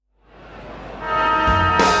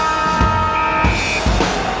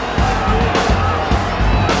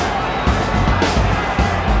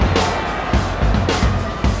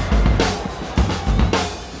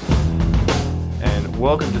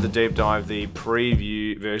deep dive, the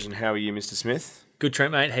preview version. How are you, Mr. Smith? Good,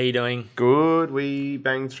 Trent, mate. How you doing? Good. We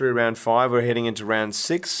banged through round 5. We're heading into round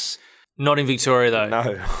 6. Not in Victoria, though.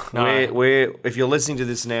 No. We're if you're listening to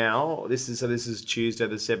this now, this is Tuesday,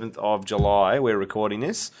 the 7th of July. We're recording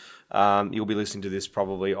this. You'll be listening to this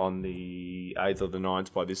probably on the 8th or the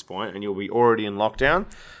 9th by this point, and you'll be already in lockdown.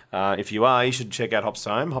 If you are, you should check out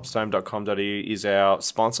Hopstone. Hopstone.com.au is our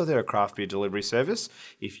sponsor. They're a craft beer delivery service.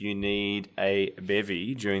 If you need a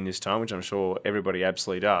bevy during this time, which I'm sure everybody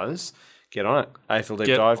absolutely does, get on it. AFL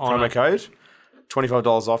Deep Dive, promo code.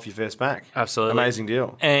 $25 off your first pack. Absolutely. Amazing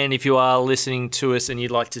deal. And if you are listening to us and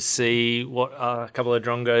you'd like to see what a couple of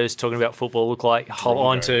drongos talking about football look like, hop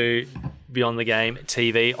on to Beyond the Game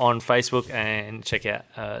TV on Facebook and check out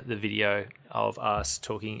the video of us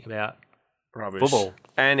talking about football.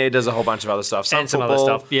 And Ed does a whole bunch of other stuff. Some other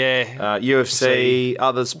stuff, yeah. UFC,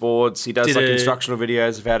 other sports. He does instructional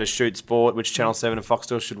videos of how to shoot sport, which Channel 7 and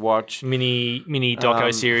Foxtel should watch. Mini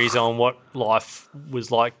doco series on what life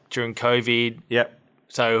was like during COVID. Yep.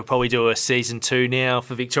 So we'll probably do a season 2 now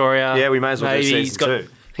for Victoria. Yeah, we may as well do season 2.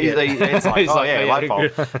 It's like, light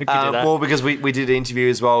bulb. Well, because we did an interview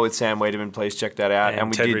as well with Sam Wiedemann. Please check that out. And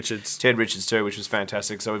we Ted did Richards. Ted Richards too, which was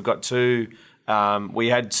fantastic. So we've got 2... we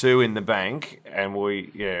had 2 in the bank, and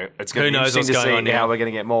it's going to be interesting to see how we're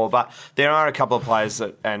going to get more. But there are a couple of players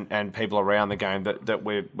that and people around the game that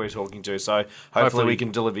we're talking to. So hopefully we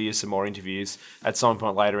can deliver you some more interviews at some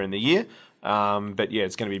point later in the year. But yeah,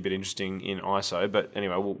 it's going to be a bit interesting in ISO. But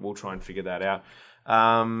anyway, we'll try and figure that out.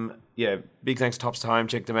 Big thanks to Tops to Home.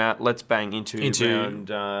 Check them out. Let's bang into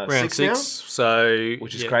round 6 now. So,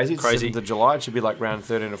 which is crazy. It's 7th of July. It should be like round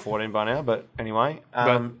 13 or 14 by now. But anyway,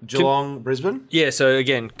 Geelong, Brisbane. Yeah, so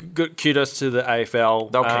again, good kudos to the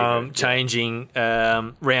AFL changing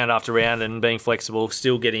round after round and being flexible,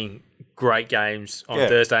 still getting great games on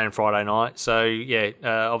Thursday and Friday night. So,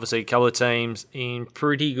 obviously a couple of teams in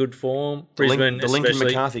pretty good form. Brisbane, the Lincoln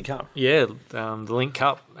McCarthy Cup. Yeah, the Link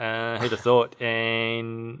Cup. Who'd have thought?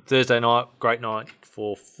 And Thursday night, great night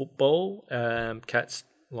for football. Cats,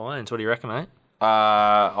 Lions. What do you reckon, mate?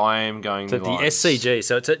 I am going to the SCG,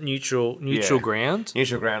 so it's at neutral ground.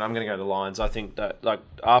 Neutral ground. I'm going to go to the Lions. I think that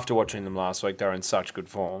after watching them last week, they're in such good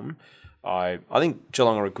form. I think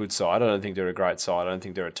Geelong are a good side. I don't think they're a great side. I don't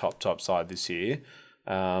think they're a top side this year.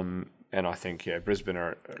 And I think, Brisbane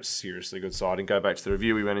are a seriously good side. And go back to the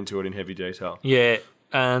review, we went into it in heavy detail. Yeah,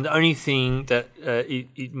 and the only thing that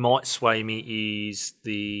it might sway me is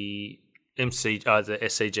the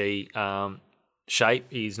SCG shape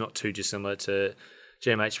is not too dissimilar to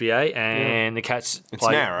GMHBA, and the Cats It's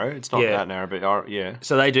narrow. It's not that narrow, but yeah.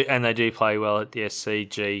 So they do play well at the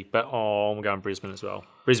SCG, but I'm going Brisbane as well.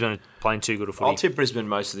 Brisbane are playing too good a footy. I'll tip Brisbane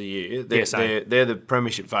most of the year. They're the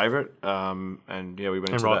premiership favourite, and we went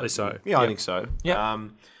into rightly that. so. Yeah, I think so. Yeah.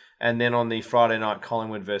 And then on the Friday night,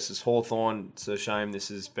 Collingwood versus Hawthorn. It's a shame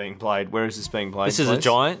this is being played. Where is this being played? This is a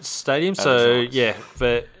Giants stadium,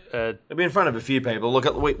 but it'll be in front of a few people. Look,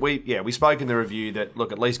 we spoke in the review that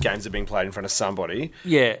at least games are being played in front of somebody.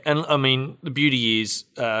 Yeah, and I mean the beauty is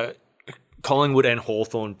Collingwood and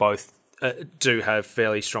Hawthorn both do have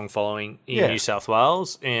fairly strong following in New South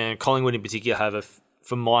Wales, and Collingwood in particular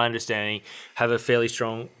from my understanding, have a fairly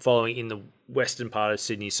strong following in the western part of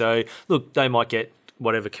Sydney. So look, they might get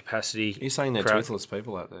whatever capacity. You're saying they're toothless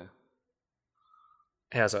people out there?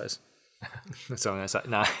 How's those? That's all I'm going to say.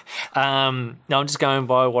 No, I'm just going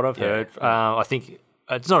by what I've heard. I think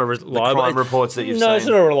it's not a reliable... The crime reports that you've seen. No, it's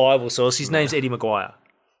not a reliable source. His name's Eddie Maguire.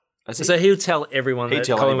 So he'll tell everyone that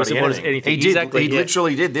Collingwood supporters anything. He did. He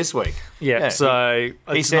literally did this week. Yeah. So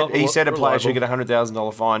he said a player should get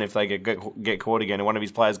 $100,000 fine if they get caught again, and one of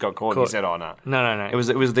his players got caught. And he said, "Oh no, no." It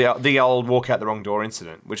was the old walk out the wrong door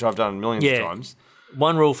incident, which I've done millions of times.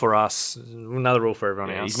 One rule for us, another rule for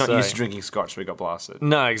everyone else. He's not used to drinking scotch, so he got blasted.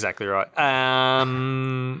 No, exactly right.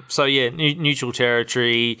 Neutral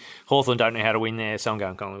territory. Hawthorn don't know how to win there, so I'm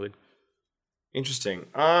going Collingwood. Interesting.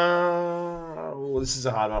 This is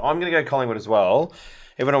a hard one. I'm going to go Collingwood as well.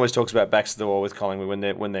 Everyone always talks about backs to the wall with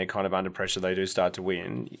Collingwood when they're kind of under pressure. They do start to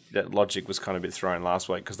win. That logic was kind of a bit thrown last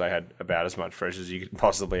week because they had about as much pressure as you could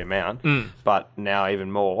possibly amount. But now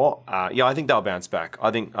even more. I think they'll bounce back.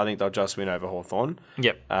 I think they'll just win over Hawthorn.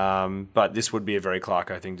 Yep. But this would be a very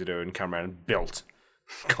Clarko thing to do and come around and belt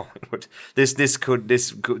Collingwood.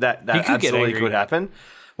 That absolutely could happen.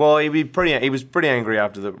 Well, he was pretty angry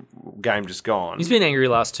after the game just gone. He's been angry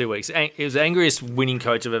the last 2 weeks. He was the angriest winning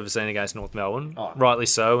coach I've ever seen against North Melbourne. Rightly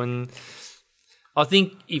so. And I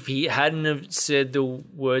think if he hadn't have said the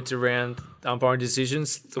words around umpiring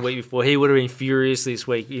decisions the week before, he would have been furious this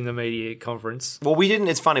week in the media conference. Well, we didn't.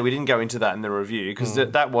 It's funny we didn't go into that in the review because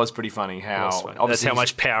that was pretty funny. That's how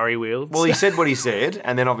much power he wields. Well, he said what he said,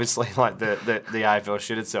 and then obviously, like the AFL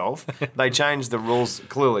shit itself, they changed the rules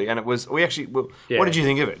clearly, and it was we actually. Well, What did you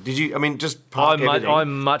think of it? Did you? I mean, just park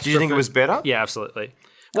everything. Did you think it was better? Yeah, absolutely.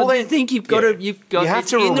 Well, I think you've got to. You have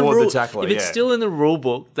to reward the tackler. If it's still in the rule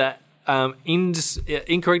book that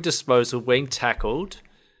incorrect disposal when tackled,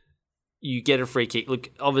 you get a free kick. Look,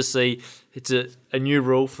 obviously, it's a new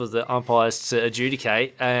rule for the umpires to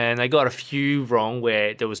adjudicate, and they got a few wrong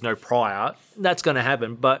where there was no prior. That's going to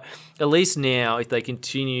happen, but at least now, if they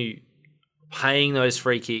continue paying those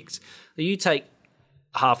free kicks, you take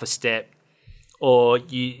half a step, or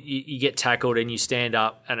you get tackled and you stand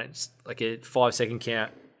up, and it's like a 5-second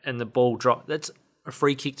count, and the ball drops. That's a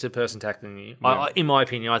free kick to the person tackling you. Yeah. In my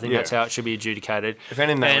opinion, I think that's how it should be adjudicated. If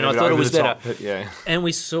anything, and I thought it was better. But and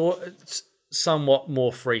we saw somewhat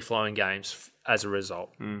more free-flowing games as a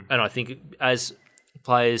result. And I think as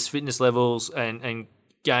players' fitness levels and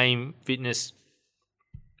game fitness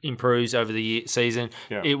improves over the season,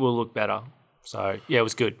 it will look better. So, it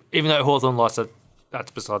was good. Even though Hawthorn lost,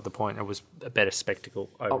 that's beside the point. It was a better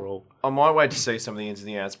spectacle overall. I might wait to see some of the ins and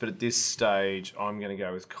the outs, but at this stage, I'm going to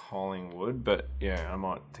go with Collingwood. But, I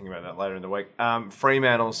might think about that later in the week.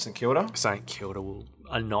 Fremantle, St Kilda. St Kilda will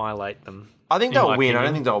annihilate them. I think they'll win. I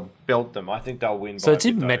don't think they'll belt them. I think they'll win. So it's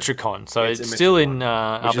in Metricon. So it's still in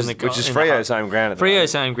up in the which is Freo's home ground.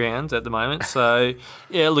 Freo's home ground at the moment. So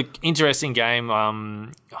look, interesting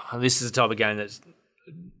game. This is the type of game that's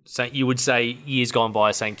you would say years gone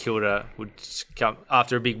by. St Kilda would come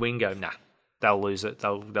after a big win. Go nah, they'll lose it.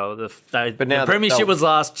 But now the premiership was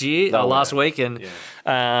last week,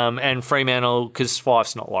 and Fremantle because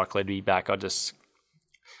Fyfe's not likely to be back. I just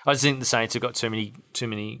think the Saints have got too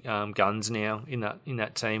many guns now in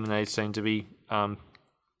that team, and they seem to be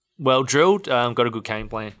well drilled. Got a good game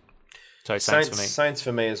plan. So Saints for me. Saints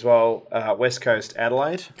for me as well. West Coast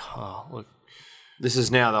Adelaide. Oh, look. This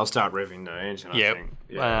is now they'll start revving the engine. I think.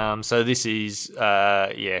 Yeah. So this is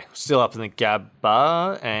still up in the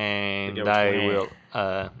Gabba, and they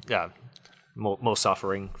will more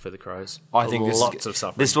suffering for the Crows. I think lots of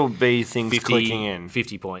suffering. This will be things clicking in.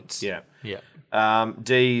 50 points. Yeah.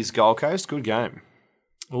 D's Gold Coast, good game.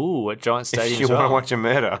 Ooh, at Giant Stadium. If you want to watch a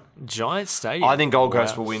murder, Giant Stadium. I think Gold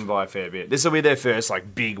Coast will win by a fair bit. This will be their first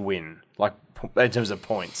big win, in terms of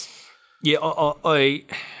points. Yeah, I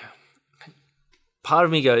part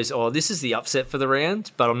of me goes, this is the upset for the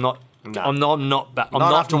round, but I'm not. No. I'm not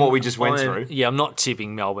after what we just went through. Yeah, I'm not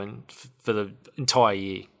tipping Melbourne for the entire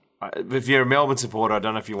year. If you're a Melbourne supporter, I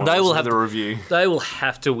don't know if you want to listen to the review. They will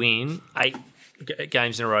have to win 8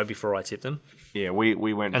 games in a row before I tip them. Yeah, we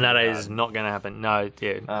went, and that is not going to happen. No,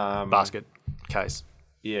 basket case.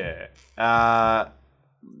 Yeah,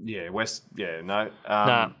 West. Yeah, no.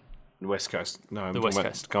 West Coast. No, the West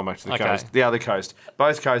Coast. Going back to the coast. The other coast.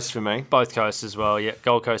 Both coasts for me. Both coasts as well, yeah.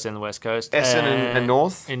 Gold Coast and the West Coast. Essendon and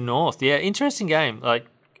North. In North, yeah. Interesting game.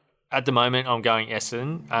 At the moment, I'm going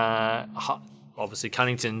Essendon. Obviously,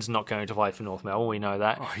 Cunnington's not going to play for North Melbourne. We know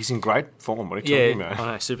that. Oh, he's in great form. What are you talking about?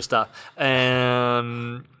 I know, superstar.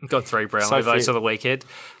 Got 3 Brownlow votes on the weekend.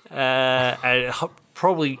 And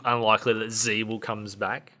probably unlikely that Zeeble comes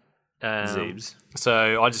back. Zeebs.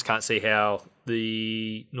 So I just can't see how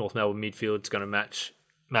the North Melbourne midfield's going to match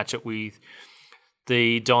it with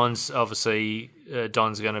the Dons. Obviously,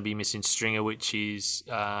 Dons are going to be missing Stringer, which is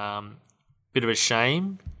a bit of a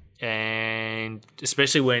shame. And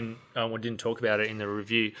especially when we didn't talk about it in the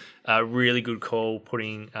review, a really good call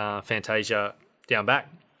putting Fantasia down back.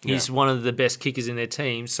 He's one of the best kickers in their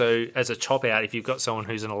team. So as a chop out, if you've got someone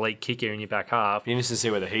who's an elite kicker in your back half, you need to see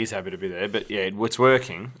whether he's happy to be there. But it's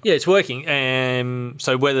working. Yeah, it's working.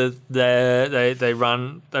 So whether they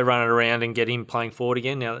run it around and get him playing forward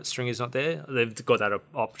again now that Stringer's not there, they've got that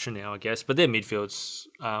option now, I guess. But their midfield's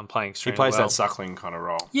playing extremely well. He plays that Suckling kind of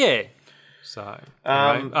role. Yeah. So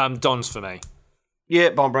anyway, Dons for me. Yeah,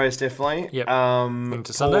 Bombrays definitely. Yep.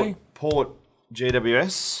 Into Sunday. Port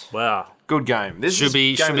GWS. Wow. Good game. This should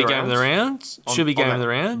be game of the round. Should be game of the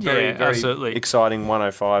round. Very, yeah, absolutely. Exciting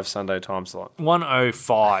 1:05 Sunday time slot.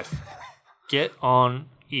 1:05. Get on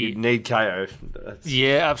it. You need KO.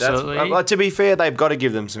 Absolutely. To be fair, they've got to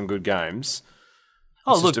give them some good games.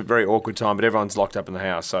 It's just a very awkward time, but everyone's locked up in the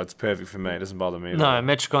house, so it's perfect for me. It doesn't bother me at all.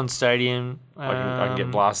 Metricon Stadium. I can get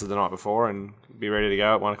blasted the night before and be ready to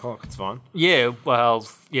go at 1 o'clock. It's fine. Yeah, well,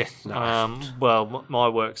 yeah. No. My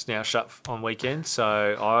work's now shut on weekends,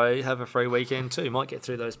 so I have a free weekend too. Might get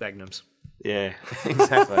through those magnums. Yeah,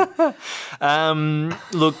 exactly.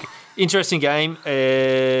 Look, Interesting game.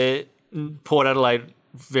 Port Adelaide,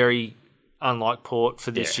 very unlike Port for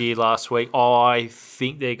this year last week. I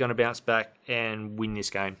think they're going to bounce back and win this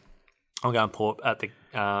game. I'm going Port at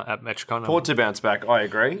Metricon. Port to bounce back, I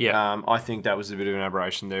agree. Yeah. I think that was a bit of an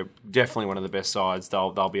aberration. They're definitely one of the best sides.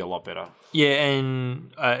 They'll be a lot better. Yeah,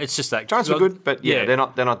 and it's just that Giants were good, but they're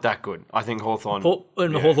not that good. I think Hawthorn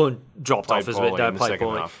Hawthorn dropped off as well. They played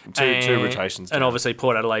poorly. Two rotations. And obviously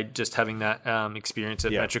Port Adelaide just having that experience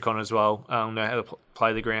at Metricon as well. Know how to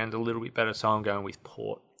play the ground a little bit better, so I'm going with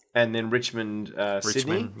Port. And then Richmond, Sydney.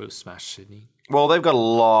 Richmond will smash Sydney. Well, they've got a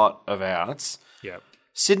lot of outs. Yeah.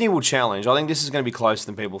 Sydney will challenge. I think this is going to be closer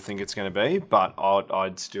than people think it's going to be, but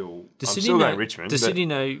I'm still going Richmond. Does Sydney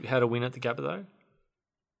know how to win at the Gabba, though?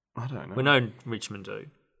 I don't know. We know Richmond do.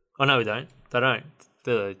 Oh, no, we don't. They don't.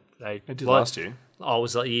 They did last year. Oh, it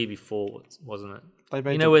was like the year before, wasn't it? They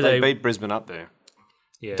beat, they beat Brisbane up there.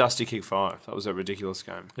 Yeah. Dusty kick 5. That was a ridiculous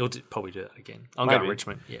game. He'll probably do it again. I'm going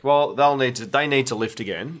Richmond. Yeah. Well, they need to lift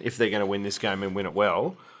again if they're going to win this game and win it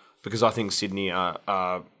well, because I think Sydney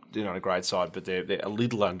are they're not a great side, but they're a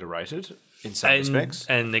little underrated in some respects.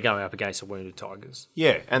 And they're going up against the wounded Tigers.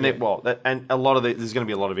 Yeah, and and a lot of there's going to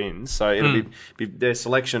be a lot of ins, so it'll be their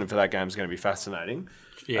selection for that game is going to be fascinating.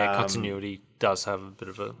 Yeah, continuity does have a bit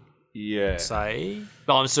of a say.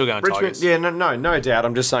 But I'm still going Richmond, Tigers. Yeah, no doubt.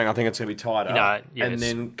 I'm just saying I think it's going to be tighter. Yes. And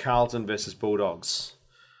then Carlton versus Bulldogs.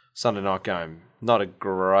 Sunday night game. Not a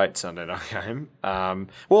great Sunday night game.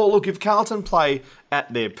 Well, look, if Carlton play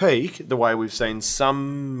at their peak, the way we've seen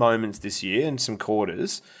some moments this year and some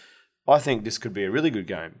quarters, I think this could be a really good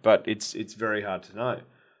game. But it's very hard to know.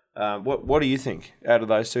 What do you think out of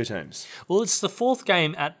those two teams? Well, it's the fourth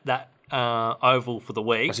game at that oval for the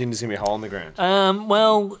week. I think there's going to be a hole in the ground.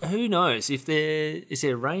 Well, who knows? Is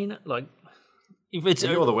there rain? Like, if it's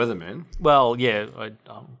all the weather, man. Well, yeah, I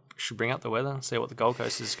should bring up the weather and see what the Gold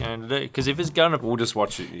Coast is going to do. Because if it's going to, we'll just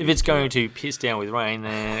watch it. If it's going to piss down with rain,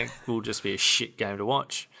 then it will just be a shit game to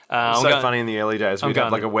watch. It's funny in the early days. We'd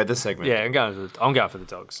have like a weather segment. Yeah, I'm going for the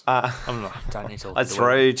Dogs. Don't need to look I'd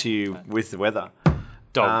throw to you with the weather.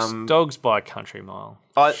 Dogs. Dogs by a country mile.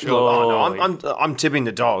 I'm tipping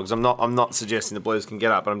the Dogs. I'm not suggesting the Blues can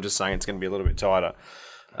get up, but I'm just saying it's going to be a little bit tighter.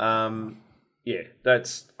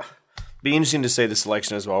 That's be interesting to see the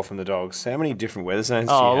selection as well from the Dogs. How many different weather zones?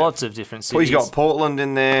 Lots of different cities. Well, you've got Portland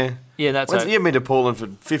in there. Yeah, that's you've been to Portland for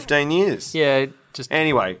 15 years. Yeah,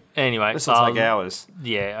 anyway. This will take hours.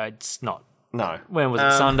 Yeah, it's not. No. When was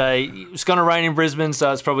it? Sunday. It's going to rain in Brisbane,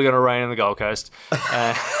 so it's probably going to rain in the Gold Coast.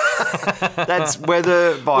 That's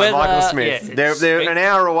weather by Michael Smith. Yeah, they're an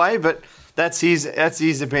hour away, but that's his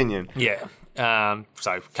opinion. Yeah.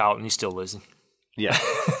 So Carlton, you're still losing. Yeah.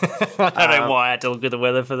 I don't know why I had to look at the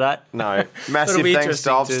weather for that. No. Massive thanks to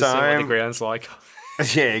Opstone. To see what the ground's like.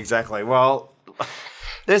 Yeah, exactly. Well,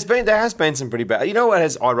 there has been some pretty bad. You know what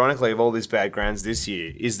has, ironically, of all these bad grounds this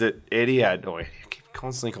year is that Etihad. I keep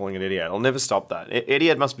constantly calling it Etihad. I'll never stop that.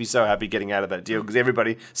 Etihad must be so happy getting out of that deal because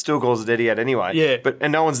everybody still calls it Etihad anyway. Yeah.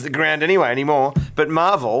 And no one's at the ground anyway anymore. But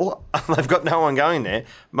Marvel, they've got no one going there.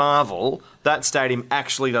 Marvel, that stadium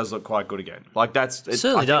actually does look quite good again. Like it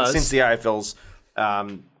certainly does. Since the AFL's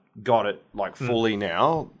got it like fully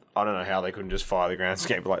now. I don't know how they couldn't just fire the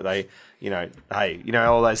groundskeeper like they,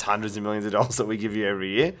 all those hundreds of millions of dollars that we give you every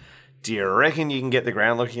year. Do you reckon you can get the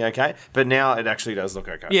ground looking okay? But now it actually does look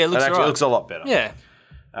okay. Yeah, it looks a lot better. Yeah,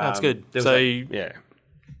 that's good. So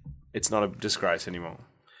it's not a disgrace anymore.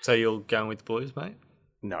 So you're going with the Blues, mate?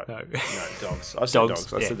 No, Dogs. I said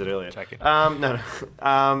Dogs. I said that earlier.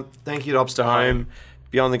 No. Thank you to Ops to Home,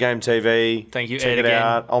 Beyond the Game TV. Thank you, Check Ed, it again.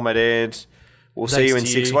 out. Old mate Ed. We'll see you in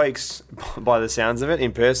 6 weeks, by the sounds of it,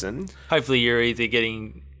 in person. Hopefully you're either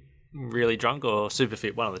getting really drunk or super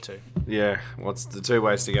fit, one of the two. Yeah, it's the 2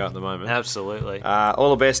 ways to go at the moment. Absolutely.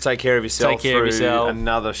 All the best. Take care of yourself. Take care of yourself.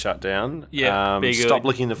 Another shutdown. Yeah, be good. Stop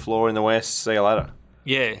licking the floor in the West. See you later.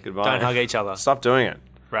 Yeah. Goodbye. Don't hug each other. Stop doing it.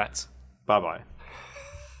 Rats. Bye-bye.